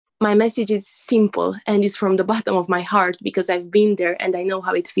my message is simple and is from the bottom of my heart because I've been there and I know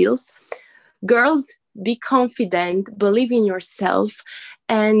how it feels. Girls, be confident, believe in yourself,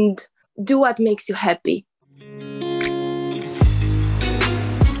 and do what makes you happy.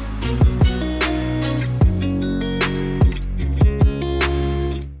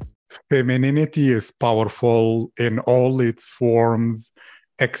 Femininity is powerful in all its forms.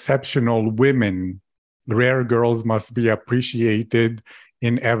 Exceptional women, rare girls must be appreciated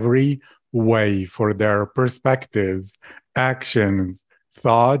in every way for their perspectives, actions,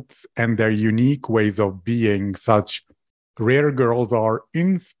 thoughts, and their unique ways of being. Such rare girls are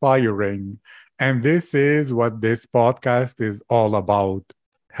inspiring. And this is what this podcast is all about.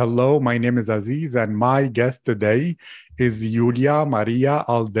 Hello, my name is Aziz, and my guest today is Iulia Maria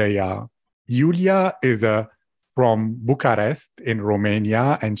Aldea. Iulia is from Bucharest in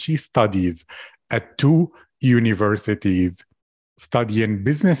Romania, and she studies at two universities, studying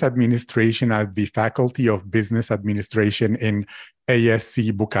business administration at the Faculty of Business Administration in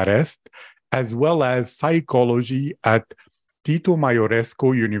ASC Bucharest, as well as psychology at Tito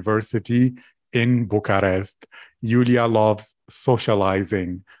Maiorescu University in Bucharest. Iulia loves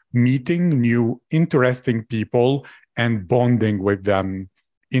socializing, meeting new interesting people and bonding with them,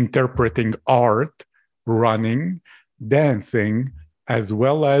 interpreting art, running, dancing, as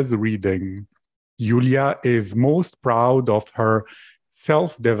well as reading. Iulia is most proud of her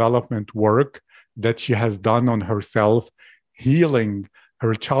self-development work that she has done on herself, healing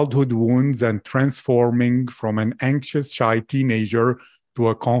her childhood wounds and transforming from an anxious, shy teenager to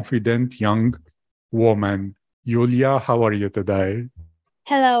a confident young woman. Iulia, how are you today?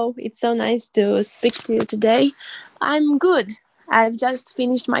 Hello, it's so nice to speak to you today. I'm good. I've just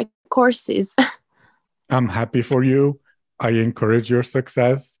finished my courses. I'm happy for you. I encourage your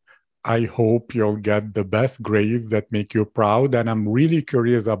success. I hope you'll get the best grades that make you proud. And I'm really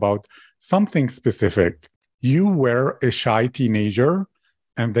curious about something specific. You were a shy teenager,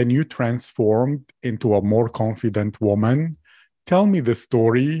 and then you transformed into a more confident woman. Tell me the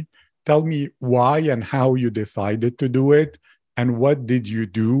story. Tell me why and how you decided to do it, and what did you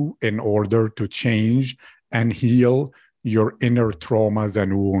do in order to change and heal your inner traumas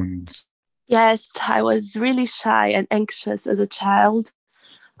and wounds? Yes, I was really shy and anxious as a child.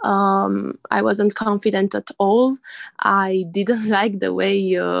 I wasn't confident at all. I didn't like the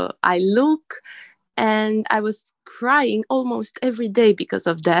way I look, and I was crying almost every day because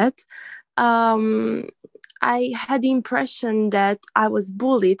of that. Um, I had the impression that I was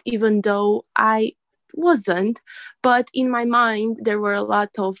bullied, even though I wasn't. But in my mind, there were a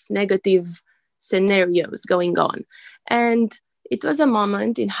lot of negative scenarios going on. And it was a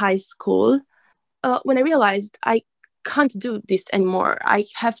moment in high school when I realized I can't do this anymore. I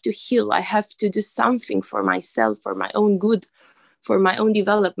have to heal. I have to do something for myself, for my own good, for my own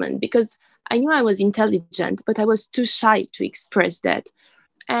development, because I knew I was intelligent, but I was too shy to express that.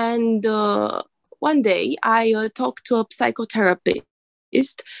 And one day I talked to a psychotherapist.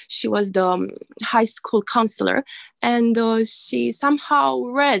 She was the high school counselor, and she somehow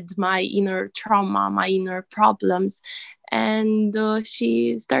read my inner trauma, my inner problems. And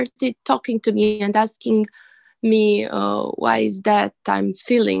she started talking to me and asking me, why is that I'm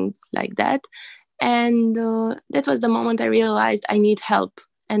feeling like that? And that was the moment I realized I need help.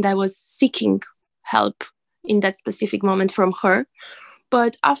 And I was seeking help in that specific moment from her.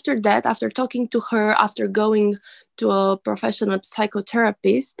 But after that, after talking to her, after going to a professional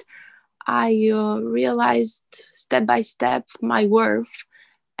psychotherapist, I realized step by step my worth,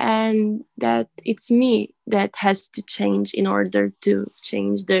 and that it's me that has to change in order to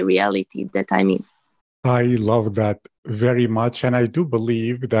change the reality that I'm in. I love that very much. And I do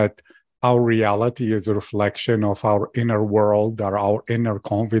believe that our reality is a reflection of our inner world or our inner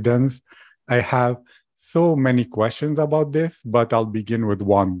confidence. I have so many questions about this, but I'll begin with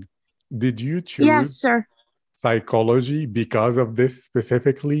one. Did you choose Yes, sure. psychology because of this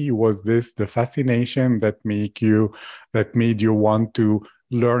specifically? Was this the fascination that made you want to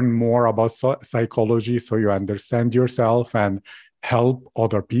learn more about psychology so you understand yourself and help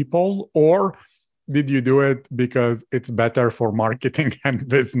other people? Or did you do it because it's better for marketing and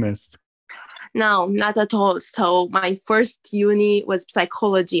business? No, not at all. So my first uni was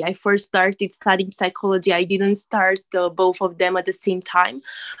psychology. I first started studying psychology. I didn't start both of them at the same time.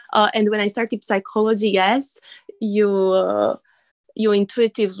 And when I started psychology, yes, you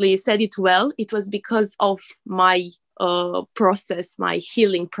intuitively said it well. It was because of my process, my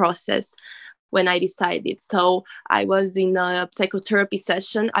healing process when I decided. So I was in a psychotherapy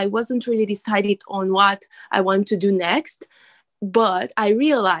session. I wasn't really decided on what I want to do next. But I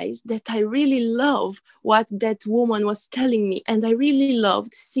realized that I really love what that woman was telling me. And I really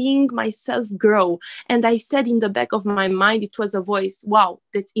loved seeing myself grow. And I said in the back of my mind, it was a voice, wow,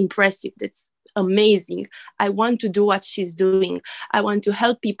 that's impressive. That's amazing. I want to do what she's doing. I want to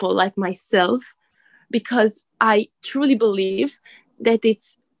help people like myself, because I truly believe that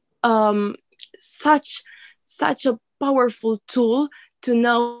it's um, such such a powerful tool to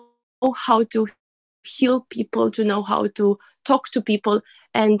know how to heal people, to know how to talk to people,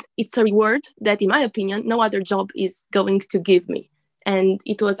 and it's a reward that, in my opinion, no other job is going to give me. And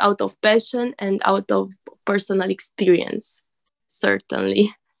it was out of passion and out of personal experience,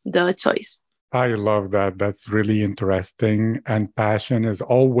 certainly the choice. I love that. That's really interesting. And passion is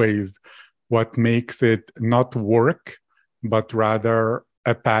always what makes it not work, but rather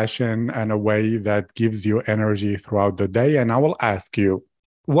a passion and a way that gives you energy throughout the day. And I will ask you,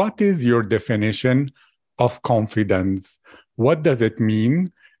 what is your definition of confidence? What does it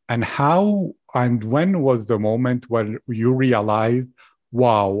mean? And how and when was the moment when you realized,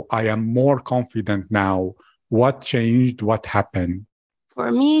 wow, I am more confident now? What changed? What happened?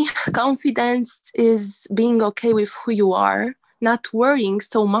 For me, confidence is being okay with who you are, not worrying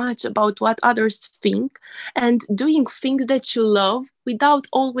so much about what others think, and doing things that you love without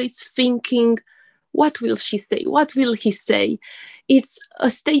always thinking, what will she say? What will he say? It's a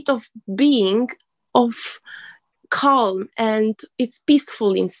state of being, of calm, and it's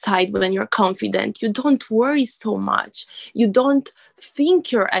peaceful inside when you're confident. You don't worry so much. You don't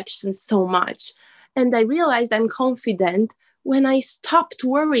think your actions so much. And I realized I'm confident when I stopped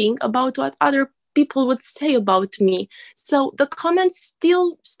worrying about what other people would say about me. So the comments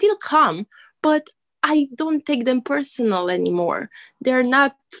still come, but I don't take them personal anymore. They're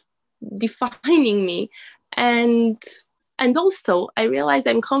not defining me. and and also I realized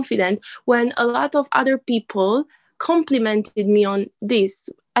I'm confident when a lot of other people complimented me on this.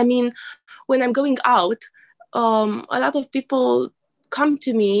 I mean, when I'm going out, a lot of people come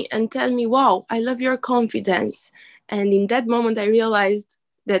to me and tell me, wow, I love your confidence. And in that moment I realized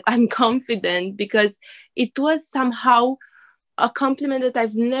that I'm confident, because it was somehow a compliment that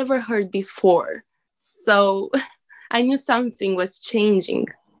I've never heard before. So I knew something was changing.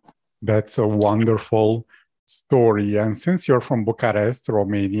 That's a wonderful story. And since you're from Bucharest,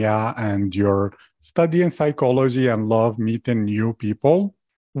 Romania, and you're studying psychology and love meeting new people,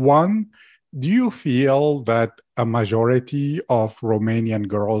 one, do you feel that a majority of Romanian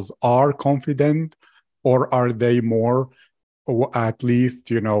girls are confident, or are they more, or at least,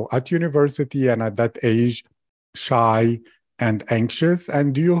 at university and at that age, shy and anxious?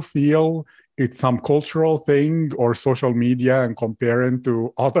 And do you feel it's some cultural thing or social media and comparing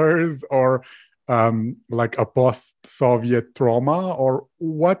to others, or like a post-Soviet trauma? Or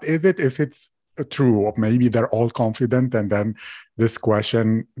what is it, if it's true? Or maybe they're all confident and then this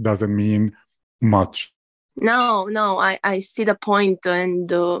question doesn't mean much. No, I see the point, and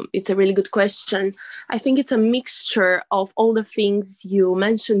it's a really good question. I think it's a mixture of all the things you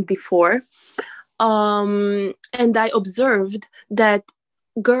mentioned before. And I observed that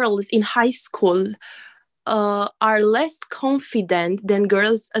girls in high school are less confident than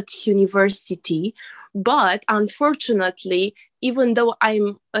girls at university. But unfortunately, even though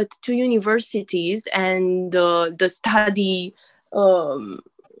I'm at two universities and the study um,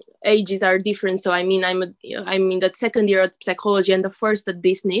 ages are different. So I mean, I'm in the second year at psychology and the first at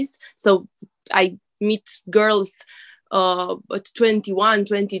business. So I meet girls at 21,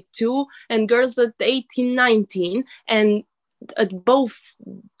 22, and girls at 18, 19. And at both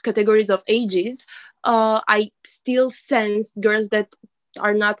categories of ages, I still sense girls that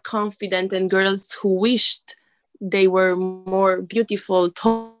are not confident and girls who wished they were more beautiful,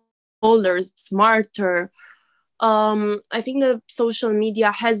 taller, smarter. I think the social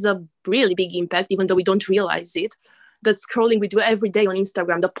media has a really big impact, even though we don't realize it. The scrolling we do every day on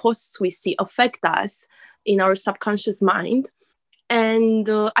Instagram, the posts we see affect us in our subconscious mind. And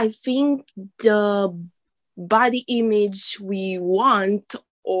I think the body image we want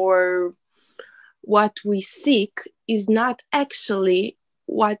or what we seek is not actually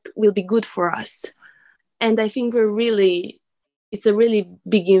what will be good for us. And I think it's a really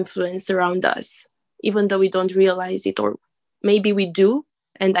big influence around us, even though we don't realize it, or maybe we do.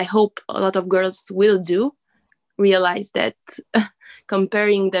 And I hope a lot of girls will do realize that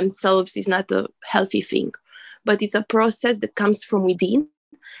comparing themselves is not a healthy thing, but it's a process that comes from within.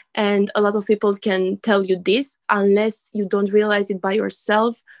 And a lot of people can tell you this. Unless you don't realize it by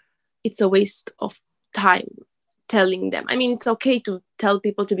yourself, it's a waste of time telling them. I mean, it's okay to tell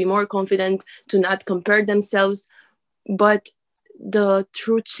people to be more confident, to not compare themselves, but the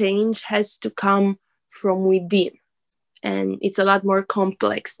true change has to come from within. and it's a lot more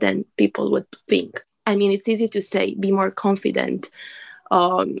complex than people would think. I mean, it's easy to say, be more confident,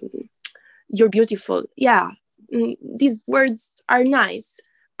 um, you're beautiful. Yeah, these words are nice,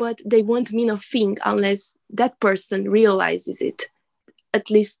 but they won't mean a thing unless that person realizes it. At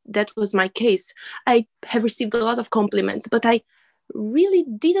least that was my case. I have received a lot of compliments, but I really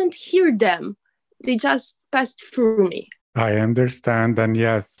didn't hear them. They just passed through me. I understand. And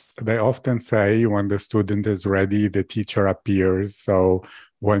yes, they often say when the student is ready, the teacher appears. So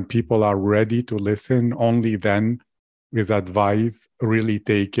when people are ready to listen, only then is advice really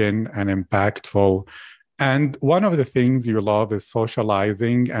taken and impactful. And one of the things you love is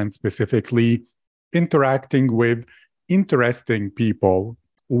socializing and specifically interacting with interesting people.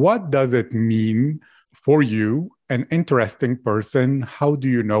 What does it mean for you, an interesting person? How do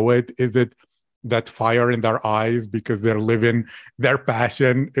you know it? Is it that fire in their eyes because they're living their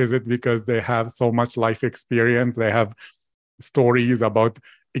passion? Is it because they have so much life experience? They have stories about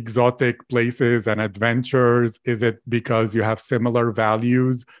exotic places and adventures? Is it because you have similar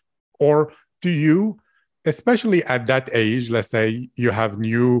values? Or do you, especially at that age, let's say you have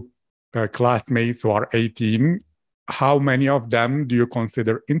new classmates who are 18, how many of them do you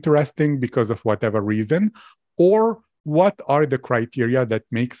consider interesting because of whatever reason? Or what are the criteria that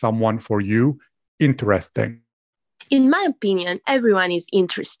make someone for you interesting? In my opinion, everyone is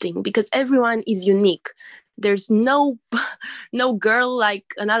interesting because everyone is unique. There's no no girl like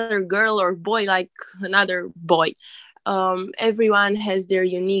another girl or boy like another boy. Everyone has their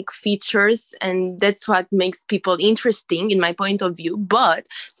unique features, and that's what makes people interesting in my point of view. But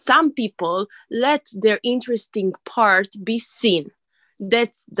some people let their interesting part be seen.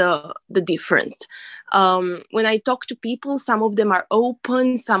 That's the difference. When I talk to people, some of them are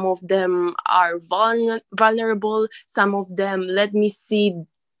open, some of them are vulnerable, some of them let me see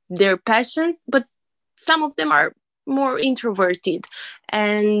their passions, but some of them are more introverted,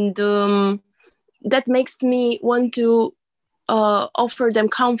 and that makes me want to offer them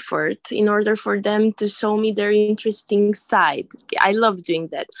comfort in order for them to show me their interesting side. I love doing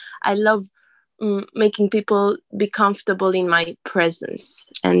that. I love making people be comfortable in my presence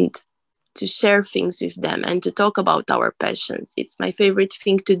and to share things with them and to talk about our passions. It's my favorite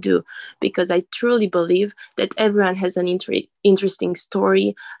thing to do because I truly believe that everyone has an interesting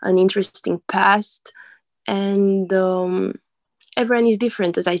story, an interesting past, and everyone is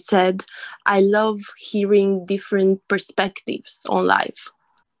different. As I said, I love hearing different perspectives on life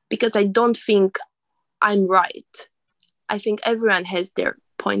because I don't think I'm right. I think everyone has their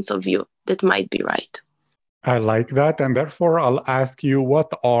points of view that might be right. I like that. And therefore, I'll ask you,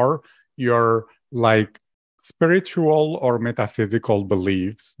 what are your like spiritual or metaphysical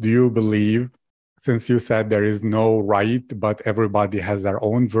beliefs? Do you believe, since you said there is no right, but everybody has their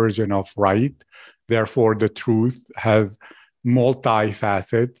own version of right, therefore the truth has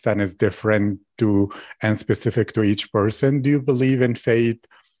multi-facets and is different to and specific to each person? Do you believe in fate?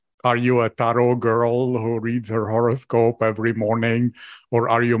 Are you a tarot girl who reads her horoscope every morning? Or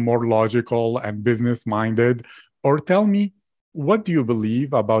are you more logical and business minded? Or tell me, what do you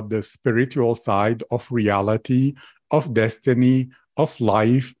believe about the spiritual side of reality, of destiny, of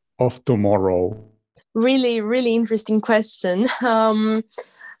life, of tomorrow? Really, really interesting question.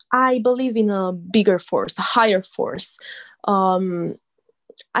 I believe in a bigger force, a higher force. Um,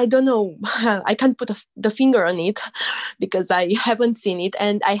 I don't know. I can't put the finger on it because I haven't seen it.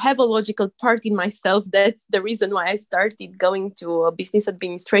 And I have a logical part in myself. That's the reason why I started going to business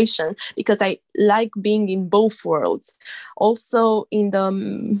administration, because I like being in both worlds. Also in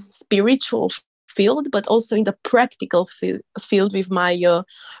the spiritual field, but also in the practical field with my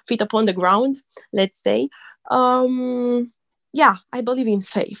feet upon the ground, let's say. Yeah, I believe in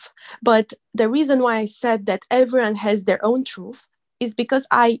faith. But the reason why I said that everyone has their own truth is because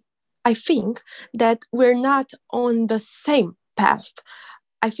I think that we're not on the same path.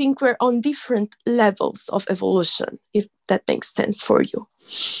 I think we're on different levels of evolution, if that makes sense for you.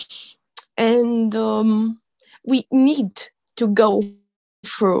 And we need to go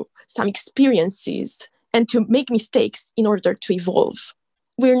through some experiences and to make mistakes in order to evolve.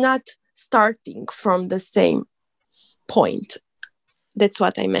 We're not starting from the same point. That's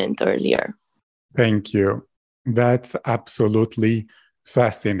what I meant earlier. Thank you. That's absolutely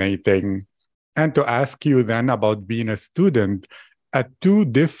fascinating. And to ask you then about being a student at two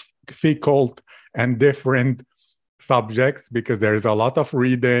difficult and different subjects, because there's a lot of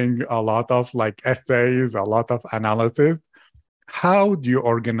reading, a lot of like essays, a lot of analysis. How do you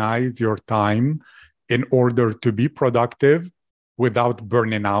organize your time in order to be productive without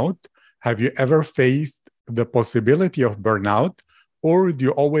burning out? Have you ever faced the possibility of burnout, or do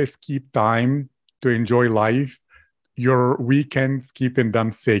you always keep time to enjoy life your weekends, keeping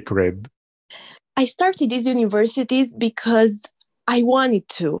them sacred? I started these universities because I wanted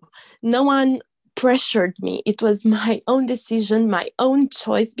to. No one pressured me. It was my own decision, my own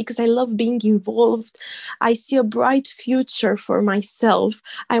choice, because I love being involved. I see a bright future for myself.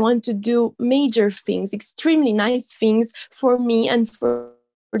 I want to do major things, extremely nice things for me and for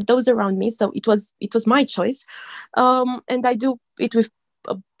those around me. So it was my choice. And I do it with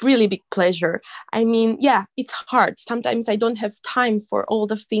a really big pleasure. I mean, yeah, it's hard. Sometimes I don't have time for all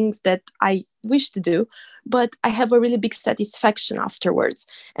the things that I wish to do, but I have a really big satisfaction afterwards.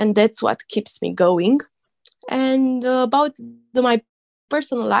 And that's what keeps me going. And my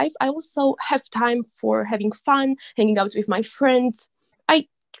personal life, I also have time for having fun, hanging out with my friends. I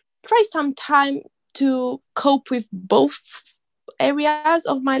try some time to cope with both areas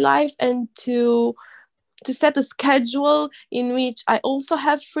of my life and to set a schedule in which I also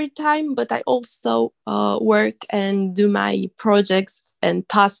have free time, but I also work and do my projects and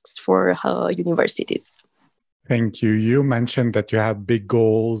tasks for universities. Thank you. You mentioned that you have big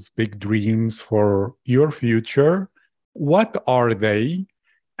goals, big dreams for your future. What are they?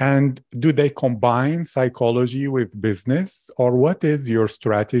 And do they combine psychology with business? Or what is your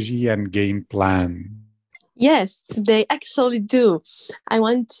strategy and game plan? Yes, they actually do. I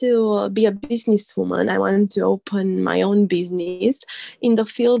want to be a businesswoman. I want to open my own business in the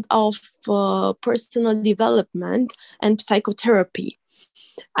field of personal development and psychotherapy.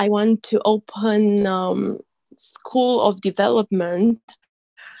 I want to open school of development,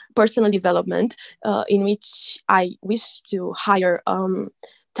 personal development, in which I wish to hire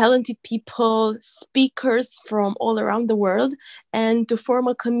talented people, speakers from all around the world, and to form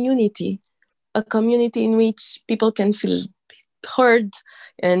a community in which people can feel heard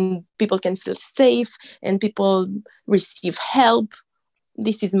and people can feel safe and people receive help.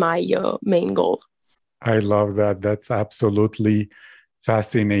 This is my main goal. I love that. That's absolutely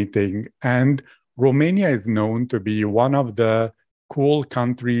fascinating. And Romania is known to be one of the cool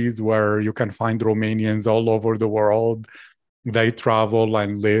countries where you can find Romanians all over the world. They travel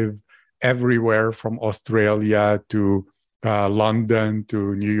and live everywhere from Australia to London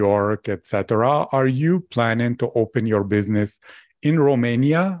to New York, etc. Are you planning to open your business in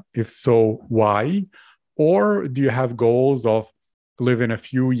Romania? If so, why? Or do you have goals of living a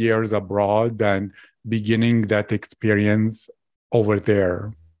few years abroad and beginning that experience over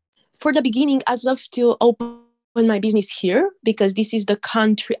there? For the beginning, I'd love to open my business here because this is the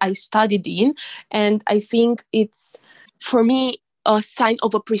country I studied in. And I think it's, for me, a sign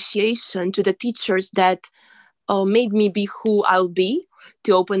of appreciation to the teachers that made me be who I'll be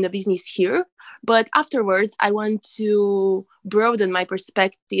to open the business here. But afterwards, I want to broaden my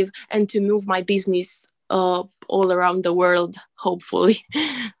perspective and to move my business all around the world, hopefully.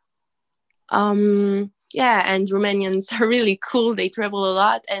 Yeah, and Romanians are really cool. They travel a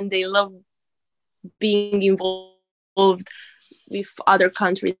lot and they love being involved with other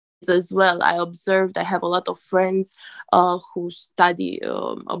countries as well. I observed I have a lot of friends who study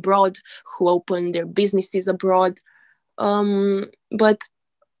abroad, who open their businesses abroad. But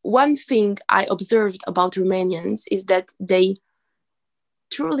one thing I observed about Romanians is that they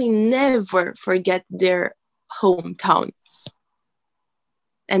truly never forget their hometown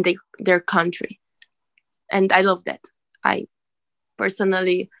and their country. And I love that. I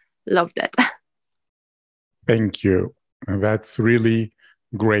personally love that. Thank you. That's really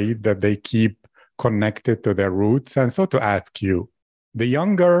great that they keep connected to their roots. And so to ask you, the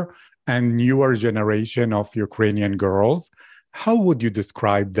younger and newer generation of Ukrainian girls, how would you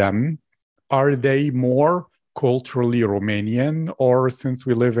describe them? Are they more culturally Romanian, or since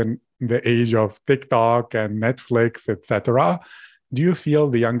we live in the age of TikTok and Netflix, etc., do you feel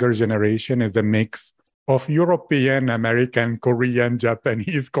the younger generation is a mix of European, American, Korean,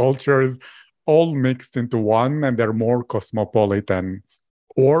 Japanese cultures all mixed into one and they're more cosmopolitan?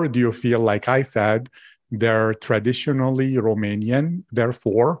 Or do you feel, like I said, they're traditionally Romanian?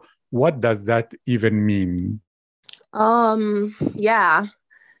 Therefore, what does that even mean? Yeah,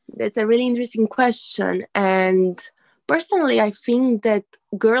 that's a really interesting question. And personally, I think that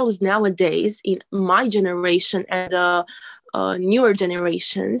girls nowadays, in my generation and the newer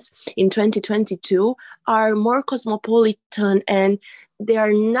generations in 2022, are more cosmopolitan and they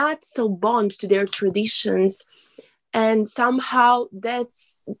are not so bound to their traditions. And somehow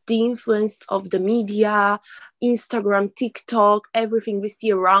that's the influence of the media, Instagram, TikTok, everything we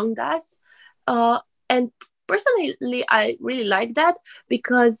see around us. And personally, I really like that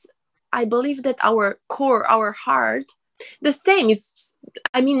because I believe that our core, our heart, the same. It's,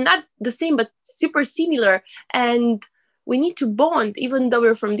 I mean, not the same, but super similar. And we need to bond, even though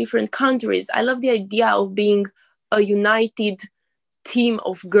we're from different countries. I love the idea of being a united team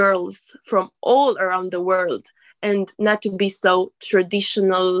of girls from all around the world, and not to be so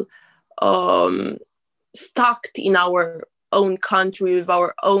traditional, um, stuck in our own country with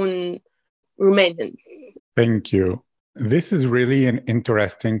our own Romanians. Thank you. This is really an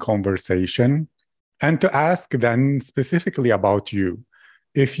interesting conversation. And to ask then specifically about you,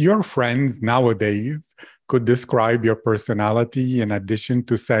 if your friends nowadays could describe your personality in addition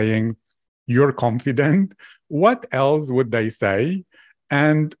to saying you're confident, what else would they say?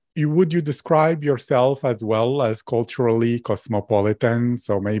 And would you describe yourself as well as culturally cosmopolitan?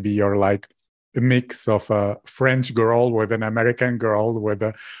 So maybe you're like a mix of a French girl with an American girl with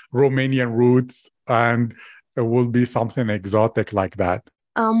a Romanian roots, and it will be something exotic like that.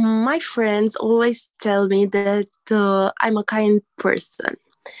 My friends always tell me that I'm a kind person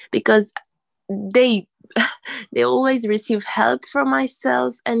because they they always receive help from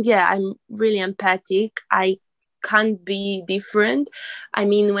myself, and yeah, I'm really empathic. I can't be different. I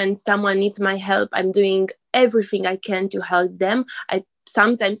mean, when someone needs my help, I'm doing everything I can to help them. I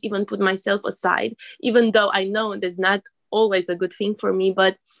sometimes even put myself aside, even though I know that's not always a good thing for me,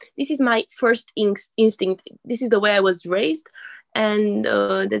 but this is my first instinct. This is the way I was raised, and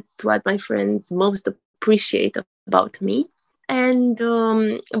that's what my friends most appreciate about me. And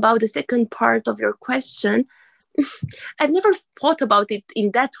about the second part of your question, I've never thought about it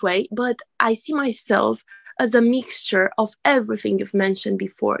in that way, but I see myself as a mixture of everything you've mentioned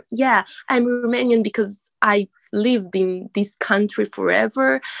before. Yeah, I'm Romanian because I lived in this country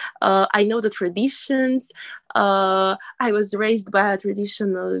forever. I know the traditions. I was raised by a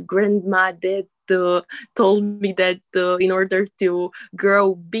traditional grandma that told me that in order to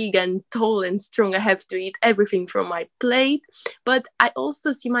grow big and tall and strong, I have to eat everything from my plate. But I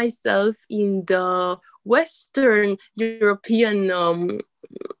also see myself in the Western European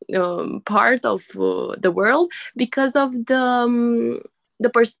part of the world because of the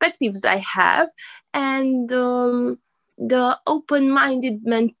perspectives I have, and the open-minded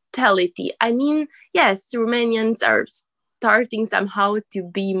mentality. I mean, yes, Romanians are starting somehow to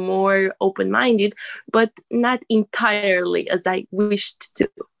be more open-minded, but not entirely as I wished to.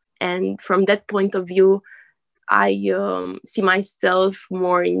 And from that point of view, I see myself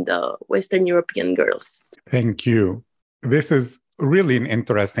more in the Western European girls. Thank you. This is really an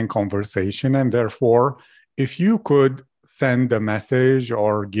interesting conversation. And therefore, if you could send a message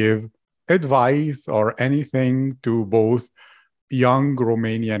or give advice or anything to both young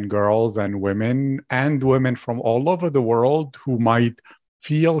Romanian girls and women from all over the world who might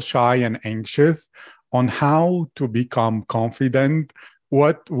feel shy and anxious on how to become confident,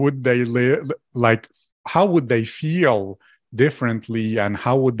 what would they like? How would they feel differently, and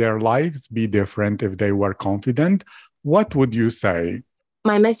how would their lives be different if they were confident? What would you say?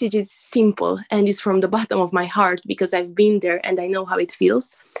 My message is simple and is from the bottom of my heart because I've been there and I know how it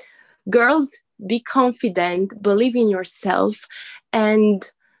feels. Girls, be confident, believe in yourself,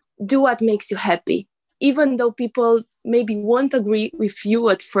 and do what makes you happy. Even though people maybe won't agree with you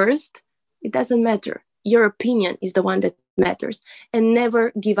at first, it doesn't matter. Your opinion is the one that matters. And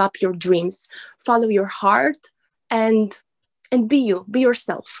never give up your dreams. Follow your heart and be you, be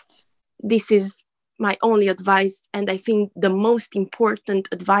yourself. This is my only advice, and I think the most important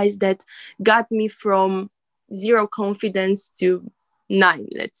advice that got me from zero confidence to 9,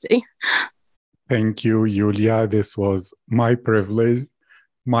 let's say. Thank you, Iulia. This was my privilege,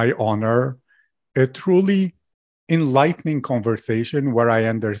 my honor, a truly enlightening conversation where I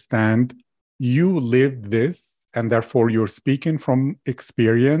understand you lived this, and therefore you're speaking from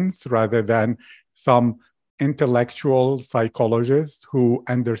experience rather than some intellectual psychologists who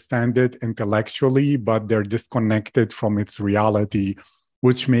understand it intellectually, but they're disconnected from its reality,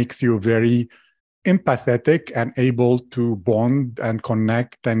 which makes you very empathetic and able to bond and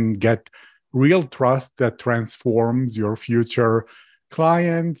connect and get real trust that transforms your future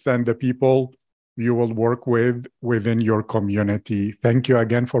clients and the people you will work with within your community. Thank you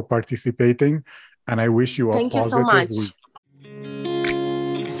again for participating, and I wish you a Thank you so positive much. week.